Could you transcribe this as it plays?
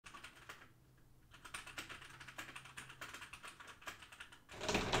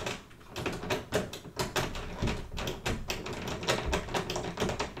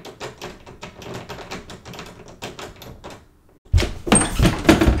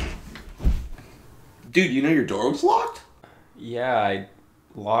Dude, you know your door was locked? Yeah, I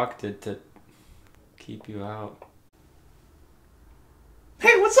locked it to keep you out.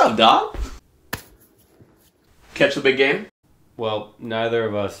 Hey, what's up, dog? Catch the big game? Well, neither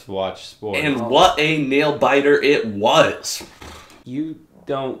of us watch sports. And what a nail biter it was. You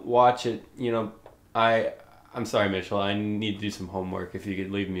don't watch it, you know, I'm sorry, Mitchell, I need to do some homework if you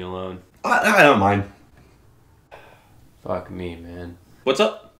could leave me alone. I don't mind. Fuck me, man. What's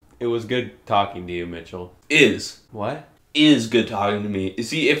up? It was good talking to you, Mitchell. Is What? good talking to me. You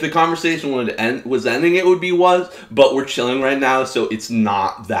see, if the conversation was ending, it would be was, but we're chilling right now, so it's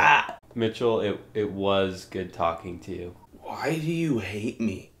not that. Mitchell, it was good talking to you. Why do you hate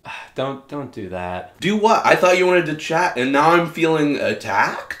me? Don't do that. Do what? I thought you wanted to chat, and now I'm feeling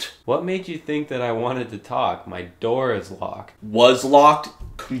attacked? What made you think that I wanted to talk? My door is locked. Was locked,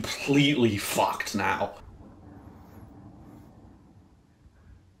 completely fucked now.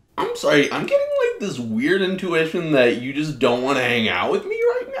 I'm sorry, I'm getting like this weird intuition that you just don't want to hang out with me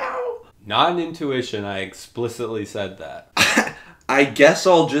right now. Not an intuition, I explicitly said that. I guess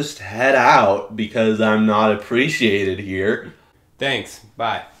I'll just head out because I'm not appreciated here. Thanks,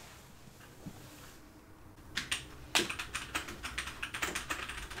 bye.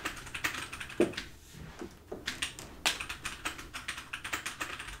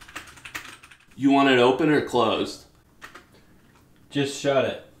 You want it open or closed? Just shut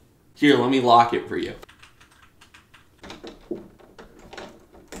it. Here, let me lock it for you.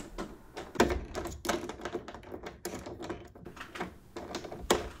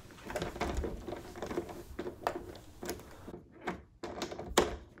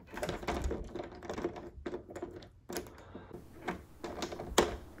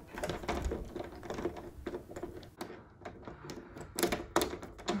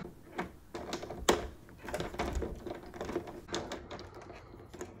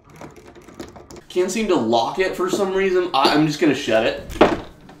 Can't seem to lock it for some reason. I'm just gonna shut it.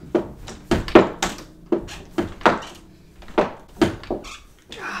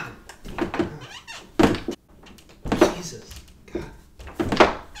 God. Jesus. God.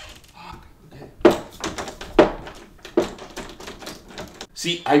 Fuck. Okay.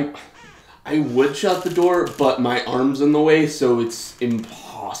 See, I would shut the door, but my arm's in the way, so it's impossible